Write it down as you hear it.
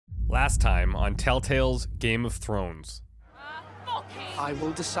last time on TellTale's Game of Thrones. I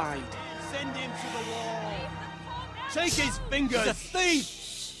will decide. Send him to the wall. Take his fingers. He's a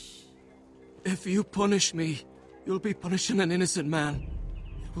thief. If you punish me, you'll be punishing an innocent man.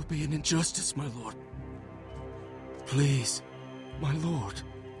 It will be an injustice, my lord. Please, my lord.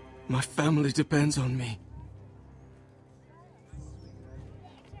 My family depends on me.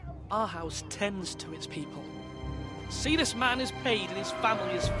 Our house tends to its people. See, this man is paid and his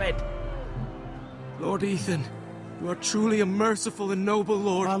family is fed. Lord Ethan, you are truly a merciful and noble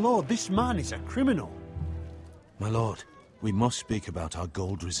lord. My lord, this man is a criminal. My lord, we must speak about our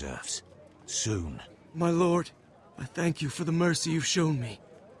gold reserves. Soon. My lord, I thank you for the mercy you've shown me.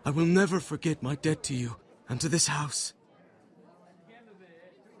 I will never forget my debt to you and to this house.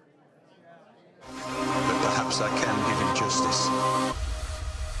 But perhaps I can give him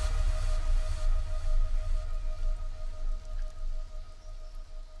justice.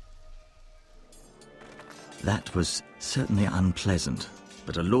 That was certainly unpleasant,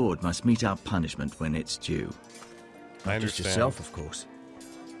 but a lord must mete out punishment when it's due. I Just understand. yourself, of course.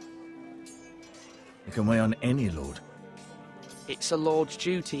 It can weigh on any lord. It's a lord's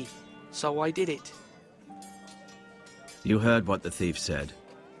duty, so I did it. You heard what the thief said.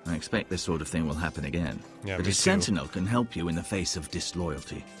 I expect this sort of thing will happen again. Yeah, but me a too. sentinel can help you in the face of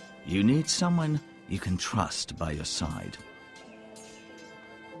disloyalty. You need someone you can trust by your side.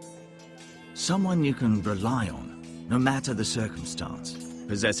 Someone you can rely on, no matter the circumstance.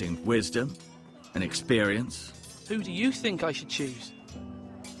 Possessing wisdom and experience. Who do you think I should choose?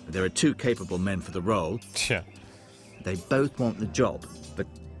 There are two capable men for the role. Yeah. They both want the job, but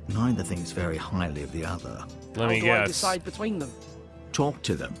neither thinks very highly of the other. Let me How do I guess. decide between them? Talk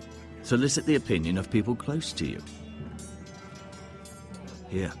to them. Solicit the opinion of people close to you.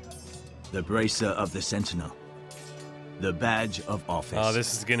 Here, the bracer of the sentinel. The badge of office. Oh,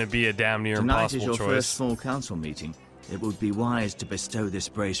 this is going to be a damn near Tonight impossible is your choice. first small council meeting. It would be wise to bestow this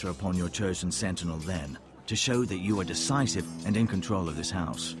bracer upon your chosen sentinel then, to show that you are decisive and in control of this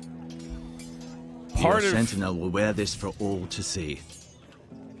house. Part your of- sentinel will wear this for all to see.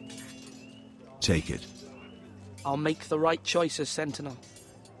 Take it. I'll make the right choice as sentinel.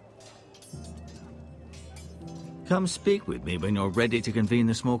 Come speak with me when you're ready to convene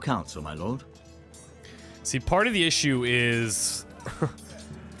the small council, my lord. See, part of the issue is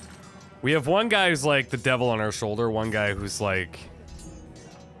we have one guy who's like the devil on our shoulder, one guy who's like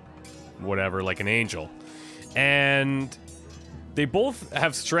whatever, like an angel. And they both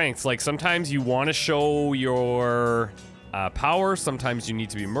have strengths. Like sometimes you want to show your power, sometimes you need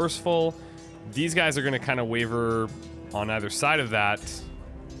to be merciful. These guys are going to kind of waver on either side of that.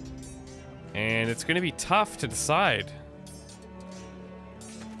 And it's going to be tough to decide.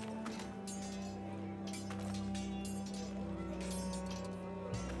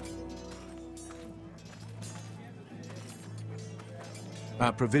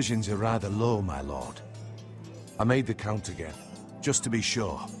 Our provisions are rather low, my lord. I made the count again, just to be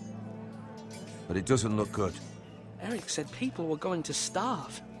sure. But it doesn't look good. Eric said people were going to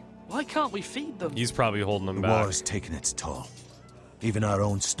starve. Why can't we feed them? He's probably holding them The back. war has taken its toll. Even our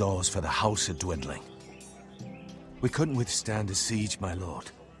own stores for the house are dwindling. We couldn't withstand a siege, my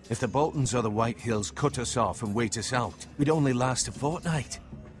lord. If the Boltons or the White Hills cut us off and wait us out, we'd only last a fortnight.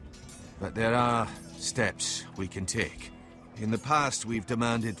 But there are steps we can take. In the past, we've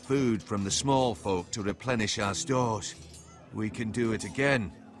demanded food from the small folk to replenish our stores. We can do it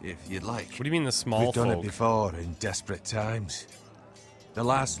again, if you'd like. What do you mean the small We've done folk? it before in desperate times. The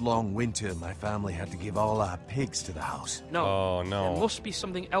last long winter, my family had to give all our pigs to the house. No. Oh, no. There must be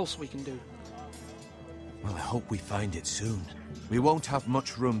something else we can do. Well, I hope we find it soon. We won't have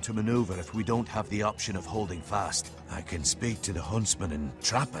much room to maneuver if we don't have the option of holding fast. I can speak to the huntsmen and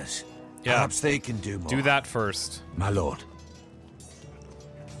trappers. Yeah. Perhaps they can do more. Do that first. My lord.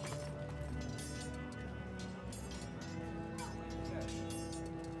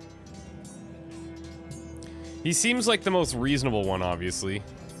 He seems like the most reasonable one, obviously.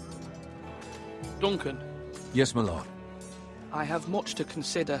 Duncan, Yes, my lord. I have much to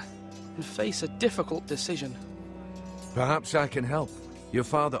consider and face a difficult decision. Perhaps I can help. Your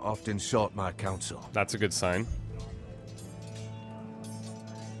father often sought my counsel. That's a good sign.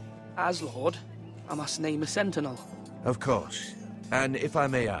 As Lord, I must name a sentinel. Of course. And if I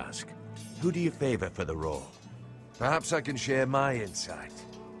may ask, who do you favor for the role? Perhaps I can share my insight.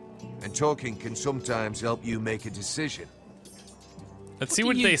 And talking can sometimes help you make a decision. Let's see do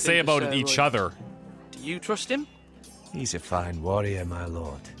what you they say think, about Sir each Roy? other. Do you trust him? He's a fine warrior, my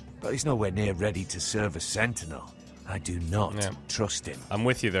lord. But he's nowhere near ready to serve as sentinel. I do not Yeah. trust him. I'm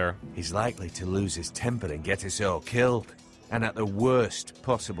with you there. He's likely to lose his temper and get us all killed. and at the worst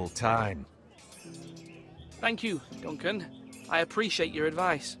possible time. Thank you, Duncan. I appreciate your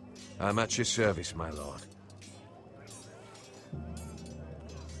advice. I'm at your service, my lord.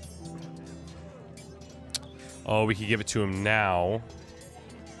 Oh, we could give it to him now.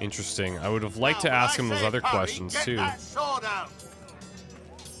 Interesting. I would have liked to ask him those other questions, too. That sword out.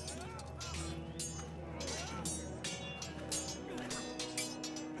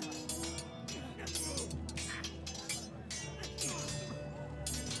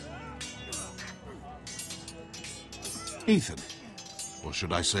 Ethan. Or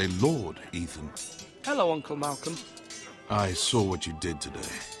should I say Lord Ethan? Hello, Uncle Malcolm. I saw what you did today.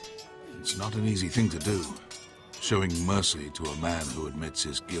 It's not an easy thing to do, showing mercy to a man who admits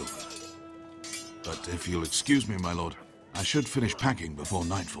his guilt. But if you'll excuse me, my lord, I should finish packing before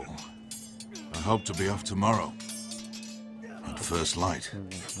nightfall. I hope to be off tomorrow. At first light.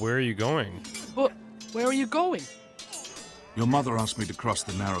 Where are you going? But where are you going? Your mother asked me to cross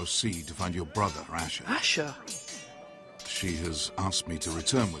the narrow sea to find your brother, Asher. Asher? She has asked me to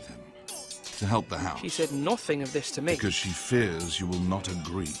return with him, to help the house. She said nothing of this to me. Because she fears you will not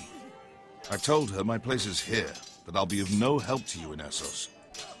agree. I told her my place is here, that I'll be of no help to you in Essos.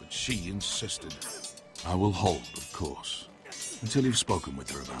 But she insisted. I will hold, of course, until you've spoken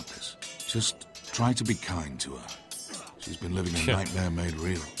with her about this. Just try to be kind to her. She's been living a nightmare made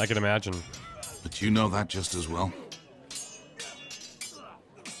real. I can imagine. But you know that just as well.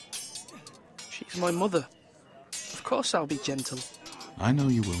 She's my mother. Of course I'll be gentle. I know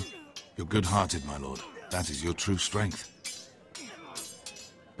you will. You're good-hearted, my lord. That is your true strength.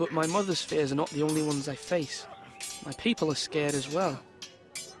 But my mother's fears are not the only ones I face. My people are scared as well.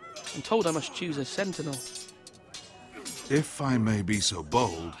 I'm told I must choose a sentinel. If I may be so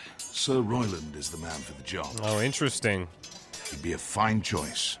bold, Sir Royland is the man for the job. Oh, interesting. He'd be a fine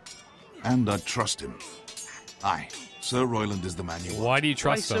choice. And I'd trust him. Aye, Sir Royland is the man you want. Why do you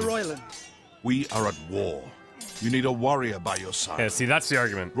trust Why him? Sir Royland? We are at war. You need a warrior by your side. Yeah, see, that's the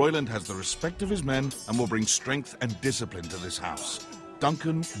argument. Royland has the respect of his men and will bring strength and discipline to this house.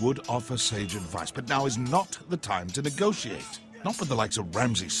 Duncan would offer sage advice, but now is not the time to negotiate. Not with the likes of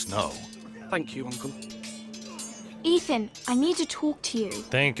Ramsay Snow. Thank you, Uncle. Ethan, I need to talk to you.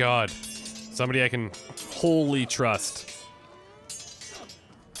 Thank God. Somebody I can wholly trust.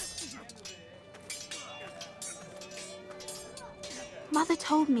 Mother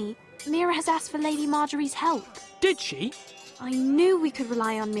told me Mira has asked for Lady Marjorie's help. Did she? I knew we could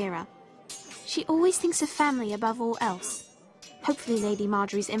rely on Mira. She always thinks of family above all else. Hopefully Lady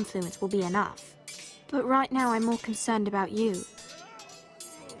Marjorie's influence will be enough. But right now I'm more concerned about you.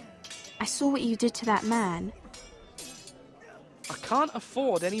 I saw what you did to that man. I can't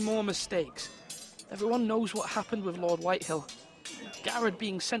afford any more mistakes. Everyone knows what happened with Lord Whitehill. Garrett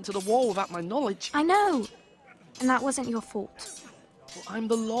being sent to the wall without my knowledge. I know. And that wasn't your fault. Well, I'm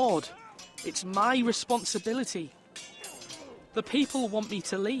the Lord. It's my responsibility. The people want me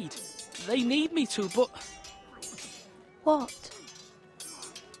to lead. They need me to, but... What?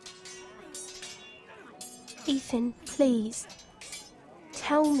 Ethan, please.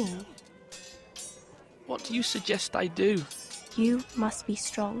 Tell me. What do you suggest I do? You must be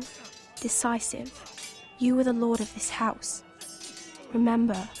strong, decisive. You are the lord of this house.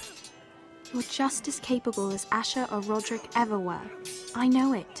 Remember, you're just as capable as Asher or Roderick ever were. I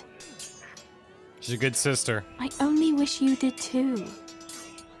know it. She's a good sister. I only wish you did too.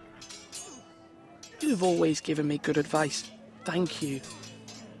 You've always given me good advice. Thank you.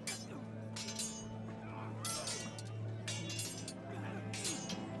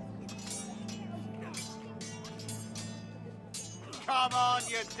 Come on,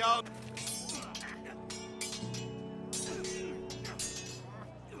 you dog.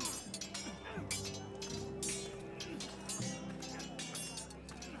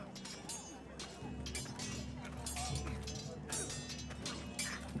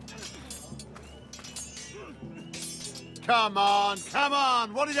 Come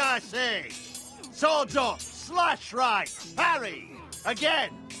on, what did I say? Swords up, slash right, parry,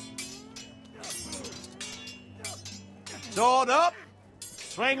 again. Sword up,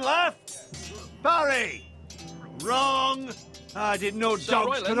 swing left, parry. Wrong. I didn't know Sir dogs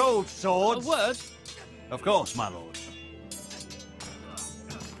Royland, could hold swords. A word? Of course, my lord.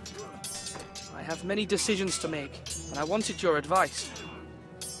 I have many decisions to make, and I wanted your advice.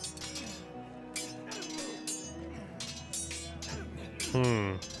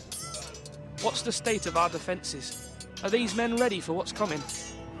 What's the state of our defences? Are these men ready for what's coming?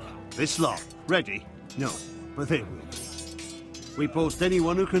 This lot, ready? No, but they will be. We post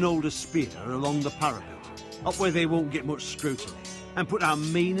anyone who can hold a spear along the parapet, up where they won't get much scrutiny, and put our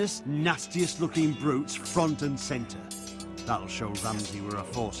meanest, nastiest looking brutes front and centre. That'll show Ramsay we're a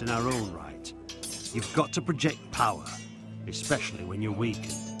force in our own right. You've got to project power, especially when you're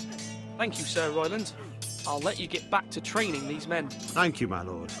weakened. Thank you, Sir Royland. I'll let you get back to training these men. Thank you, my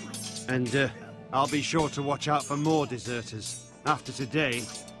lord. And I'll be sure to watch out for more deserters. After today,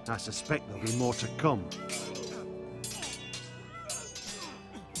 I suspect there'll be more to come.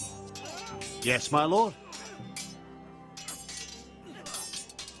 Yes, my lord?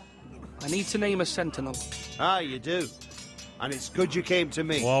 I need to name a sentinel. Ah, you do. And it's good you came to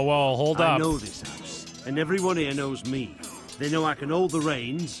me. Whoa, whoa, hold up. I know this house, and everyone here knows me. They know I can hold the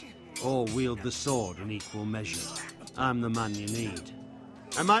reins or wield the sword in equal measure. I'm the man you need.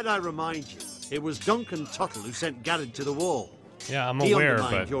 And might I remind you, it was Duncan Tuttle who sent Garrett to the wall. Yeah, I'm He aware,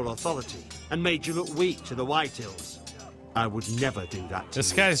 undermined but your authority and made you look weak to the Whitehills. I would never do that to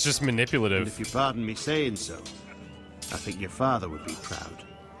this you. guy's just And manipulative. if you pardon me saying so, I think your father would be proud.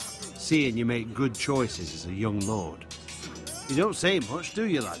 Seeing you make good choices as a young lord. You don't say much, do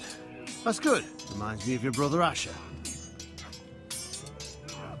you, lad? That's good. Reminds me of your brother Asher.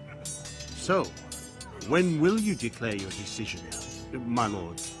 So, when will you declare your decision, my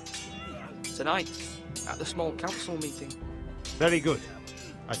lord? Tonight, at the small council meeting. Very good.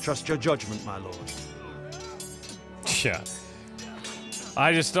 I trust your judgment, my lord. Yeah.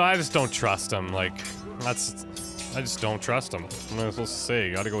 I just don't trust him. Like, I just don't trust him. I'm not supposed to say.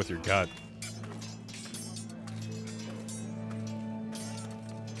 You gotta go with your gut.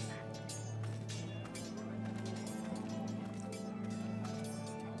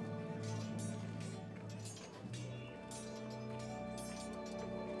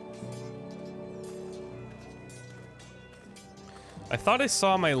 I thought I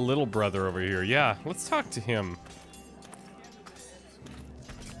saw my little brother over here. Yeah, let's talk to him.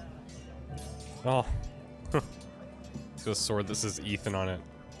 Oh. He's got a sword. This is Ethan on it.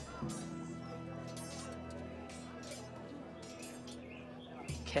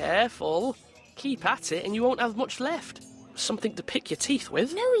 Careful. Keep at it and you won't have much left. Something to pick your teeth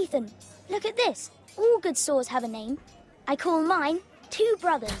with. No, Ethan. Look at this. All good swords have a name. I call mine Two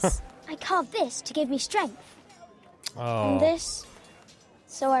Brothers. I carved this to give me strength. Oh. And this,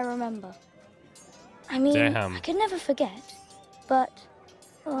 so I remember. I mean, Damn. I could never forget. But,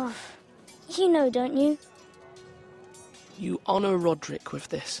 oh, you know, don't you? You honor Roderick with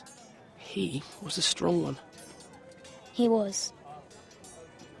this. He was a strong one. He was.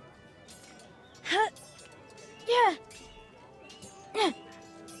 Yeah.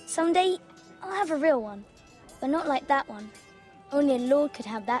 Someday, I'll have a real one. But not like that one. Only a lord could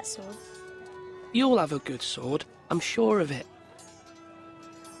have that sword. You'll have a good sword. I'm sure of it.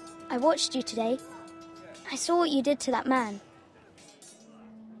 I watched you today. I saw what you did to that man.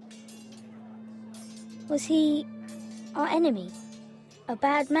 Was he our enemy? A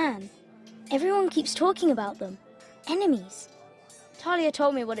bad man? Everyone keeps talking about them. Enemies. Talia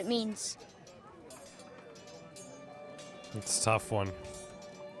told me what it means. It's a tough one.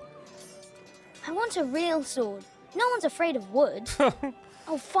 I want a real sword. No one's afraid of wood.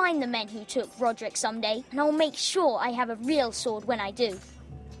 I'll find the men who took Roderick someday, and I'll make sure I have a real sword when I do.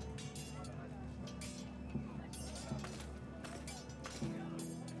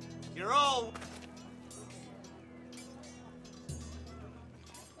 You're all...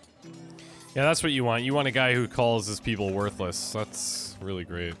 Yeah, that's what you want. You want a guy who calls his people worthless. That's really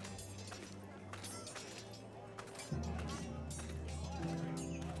great.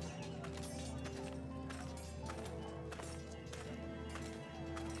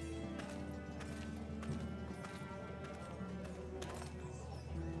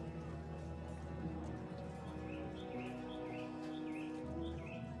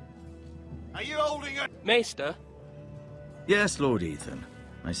 Are you holding a... Maester, Yes, Lord Ethan.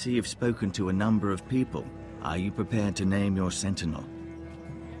 I see you've spoken to a number of people. Are you prepared to name your sentinel?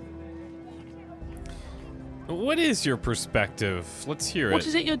 What is your perspective? Let's hear it. what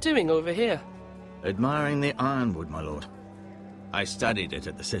is it you're doing over here? Admiring the ironwood, my lord. I studied it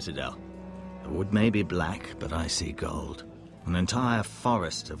at the Citadel. The wood may be black, but I see gold. An entire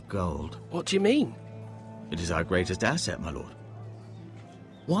forest of gold. What do you mean? It is our greatest asset, my lord.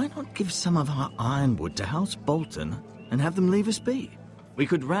 Why not give some of our ironwood to House Bolton and have them leave us be? We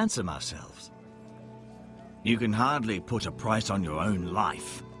could ransom ourselves. You can hardly put a price on your own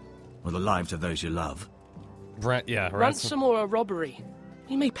life, or the lives of those you love. Ransom or a robbery.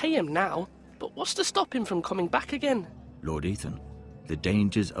 You may pay him now, but what's to stop him from coming back again? Lord Ethan, the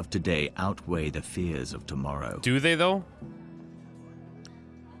dangers of today outweigh the fears of tomorrow. Do they, though?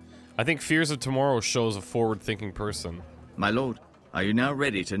 I think fears of tomorrow shows a forward-thinking person. My lord, are you now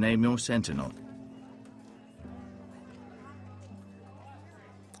ready to name your sentinel?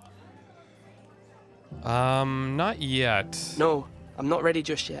 Not yet. No, I'm not ready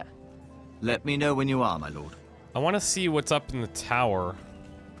just yet. Let me know when you are, my lord. I want to see what's up in the tower.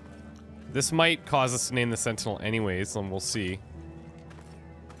 This might cause us to name the Sentinel anyways, and we'll see.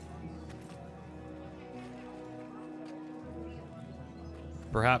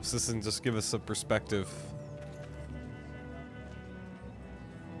 Perhaps this can just give us a perspective.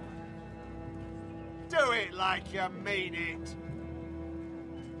 Do it like you mean it.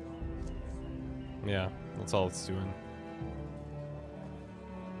 Yeah, that's all it's doing.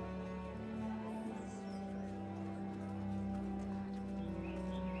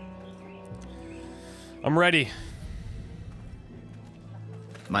 I'm ready.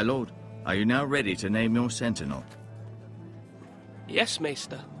 My lord, are you now ready to name your sentinel? Yes,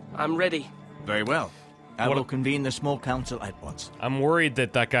 Maester. I'm ready. Very well. I What will a- convene the small council at once. I'm worried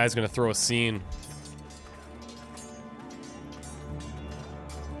that that guy's gonna throw a scene.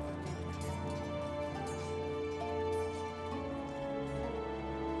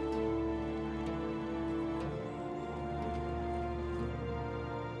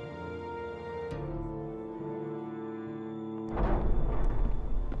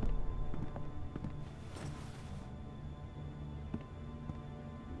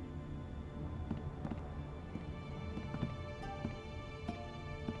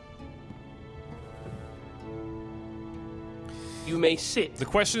 You may sit. The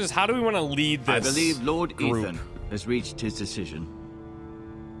question is, how do we want to lead this? I believe Lord group? Ethan has reached his decision.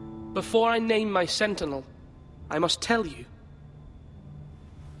 Before I name my sentinel, I must tell you.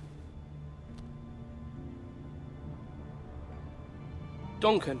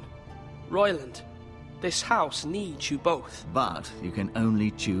 Duncan, Royland, this house needs you both. But you can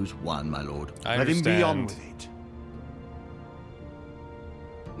only choose one, my lord. I Let him be on understand. with it.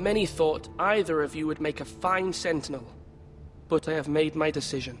 Many thought either of you would make a fine sentinel, but I have made my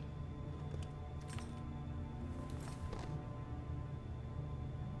decision.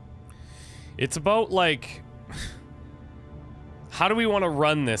 It's about, like, how do we want to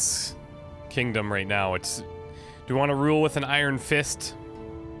run this kingdom right now? Do we want to rule with an iron fist?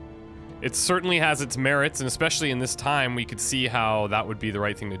 It certainly has its merits, and especially in this time, we could see how that would be the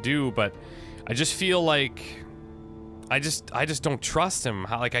right thing to do, but I just feel like I just don't trust him.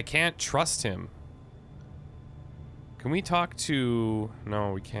 I can't trust him. Can we talk to...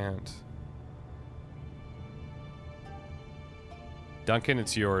 No, we can't. Duncan,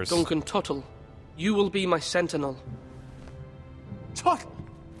 it's yours. Duncan Tuttle, you will be my sentinel. Tuttle!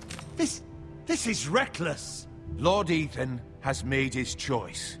 This is reckless. Lord Ethan has made his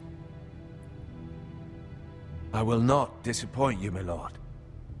choice. I will not disappoint you, my lord.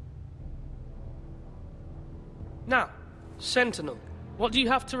 Now, sentinel, what do you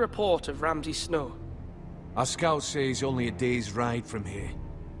have to report of Ramsay Snow? Our scouts say he's only a day's ride from here,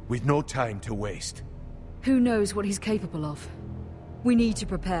 with no time to waste. Who knows what he's capable of? We need to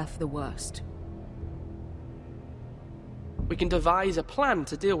prepare for the worst. We can devise a plan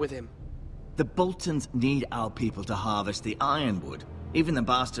to deal with him. The Boltons need our people to harvest the ironwood. Even the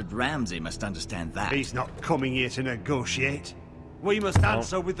bastard Ramsay must understand that. He's not coming here to negotiate. We must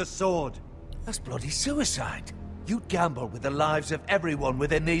answer with the sword. That's bloody suicide. You'd gamble with the lives of everyone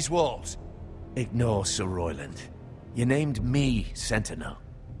within these walls. Ignore Sir Royland. You named me Sentinel.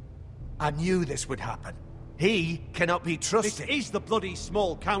 I knew this would happen. He cannot be This trusted. is the bloody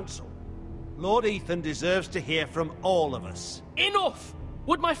small council. Lord Ethan deserves to hear from all of us. Enough!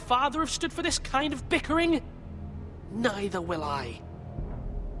 Would my father have stood for this kind of bickering? Neither will I.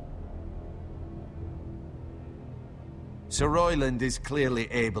 Sir Royland is clearly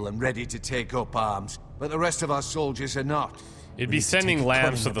able and ready to take up arms, but the rest of our soldiers are not. It'd We be need to sending take a lambs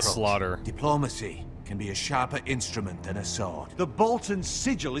cunning to the approach. slaughter. Diplomacy can be a sharper instrument than a sword. The Bolton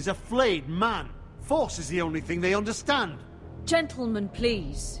sigil is a flayed man. Force is the only thing they understand. Gentlemen,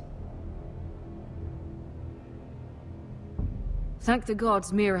 please. Thank the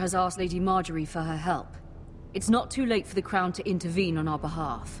gods Mira has asked Lady Marjorie for her help. It's not too late for the Crown to intervene on our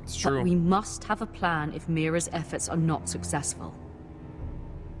behalf. It's true. But we must have a plan if Mira's efforts are not successful.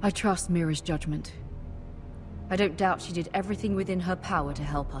 I trust Mira's judgment. I don't doubt she did everything within her power to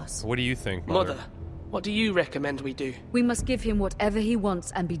help us. What do you think, Mother? Mother, what do you recommend we do? We must give him whatever he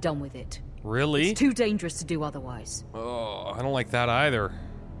wants and be done with it. Really? It's too dangerous to do otherwise. Oh, I don't like that either.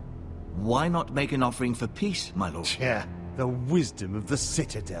 Why not make an offering for peace, my lord? Yeah, the wisdom of the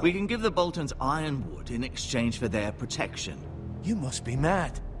Citadel. We can give the Boltons ironwood in exchange for their protection. You must be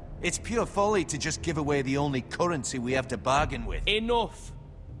mad. It's pure folly to just give away the only currency we have to bargain with. Enough!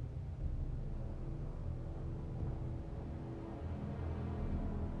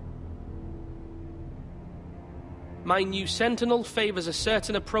 My new sentinel favors a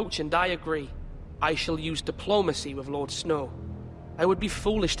certain approach, and I agree. I shall use diplomacy with Lord Snow. I would be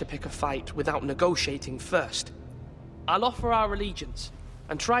foolish to pick a fight without negotiating first. I'll offer our allegiance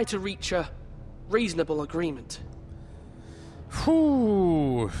and try to reach a reasonable agreement.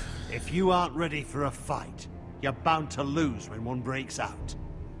 Whew. If you aren't ready for a fight, you're bound to lose when one breaks out.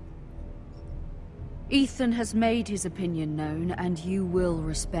 Ethan has made his opinion known, and you will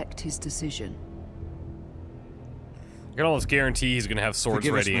respect his decision. I can almost guarantee he's going to have swords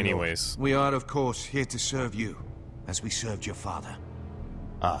Forgive us, ready my lord. anyways. We are, of course, here to serve you, as we served your father.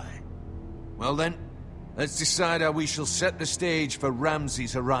 Aye. Well then, let's decide how we shall set the stage for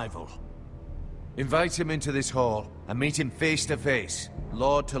Ramsay's arrival. Invite him into this hall, and meet him face to face,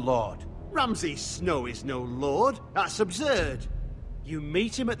 lord to lord. Ramsay Snow is no lord. That's absurd. You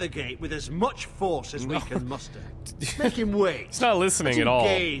meet him at the gate with as much force as we can muster. Make him wait. He's not listening Let him at all.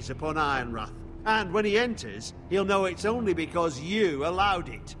 gaze upon Ironrath. And when he enters, he'll know it's only because you allowed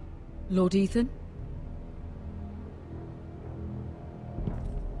it. Lord Ethan?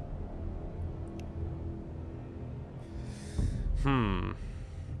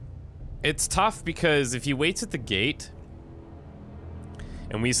 It's tough because if he waits at the gate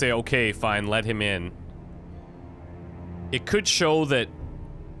and we say, okay, fine, let him in, it could show that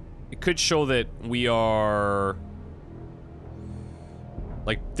we are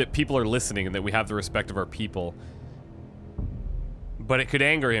like that people are listening and that we have the respect of our people. But it could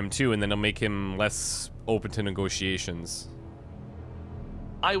anger him too, and then it'll make him less open to negotiations.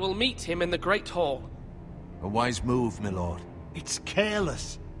 I will meet him in the Great Hall. A wise move, my lord. It's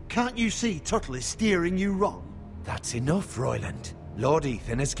careless. Can't you see Tuttle is steering you wrong? That's enough, Royland. Lord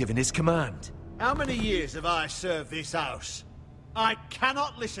Ethan has given his command. How many years have I served this house? I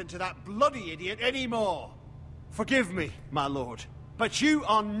cannot listen to that bloody idiot anymore. Forgive me, my lord, but you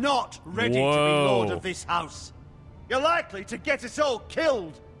are not ready to be lord of this house. You're likely to get us all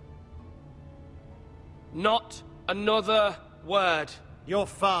killed. Not another word. Your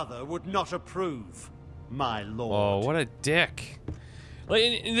father would not approve, my lord. Oh, what a dick. Like,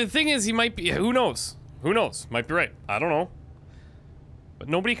 and the thing is, he might be, who knows? Who knows? Might be right. I don't know. But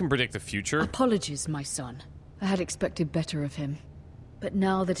nobody can predict the future. Apologies, my son. I had expected better of him. But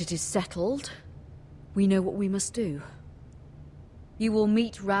now that it is settled, we know what we must do. You will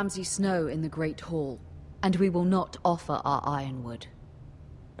meet Ramsay Snow in the Great Hall, and we will not offer our ironwood.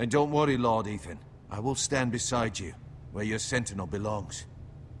 And don't worry, Lord Ethan. I will stand beside you, where your sentinel belongs.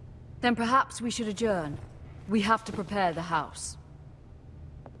 Then perhaps we should adjourn. We have to prepare the house.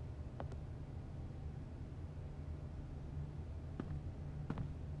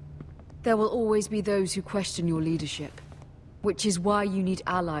 There will always be those who question your leadership, which is why you need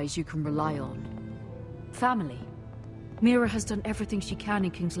allies you can rely on. Family. Mira has done everything she can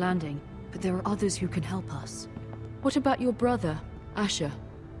in King's Landing, but there are others who can help us. What about your brother, Asher?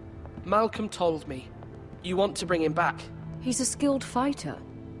 Malcolm told me. You want to bring him back? He's a skilled fighter.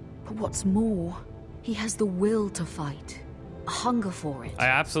 But what's more, he has the will to fight. A hunger for it. I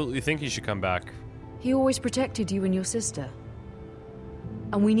absolutely think he should come back. He always protected you and your sister.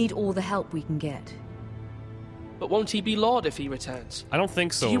 And we need all the help we can get. But won't he be Lord if he returns? I don't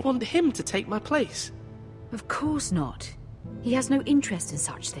think so. Do you want him to take my place? Of course not. He has no interest in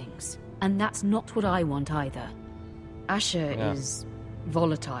such things. And that's not what I want either. Asher is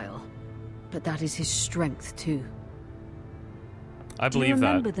volatile. But that is his strength too. I Do you believe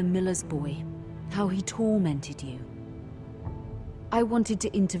remember that. the miller's boy? How he tormented you? I wanted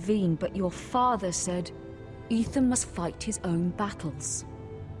to intervene, but your father said Ethan must fight his own battles.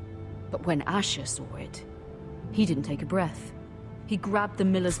 But when Asher saw it, he didn't take a breath. He grabbed the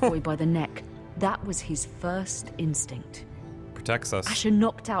miller's boy by the neck. That was his first instinct. Protects us. Asher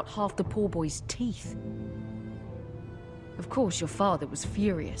knocked out half the poor boy's teeth. Of course, your father was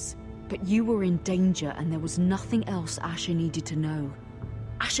furious, but you were in danger and there was nothing else Asher needed to know.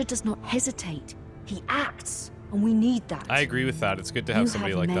 Asher does not hesitate. He acts, and we need that. I agree with that. It's good to have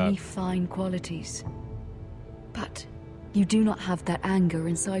somebody like You that. have many fine qualities. But you do not have that anger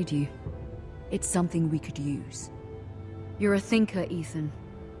inside you. It's something we could use. You're a thinker, Ethan.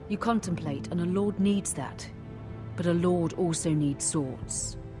 You contemplate, and a lord needs that. But a lord also needs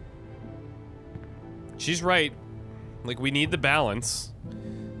swords. She's right. Like, we need the balance.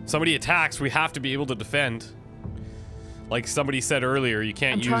 Somebody attacks, we have to be able to defend. Like somebody said earlier, you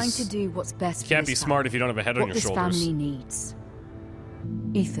can't I'm trying to do what's best for can't be this smart family. if you don't have a head on your What shoulders. this family needs.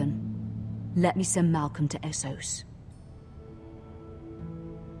 Ethan, let me send Malcolm to Essos.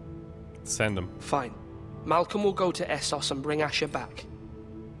 Send him. Fine. Malcolm will go to Essos and bring Asher back.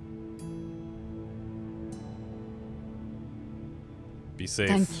 Be safe.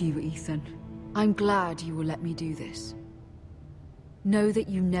 Thank you, Ethan. I'm glad you will let me do this. Know that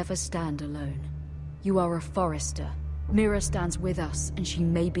you never stand alone. You are a forester. Mira stands with us, and she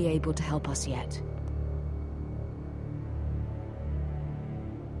may be able to help us yet.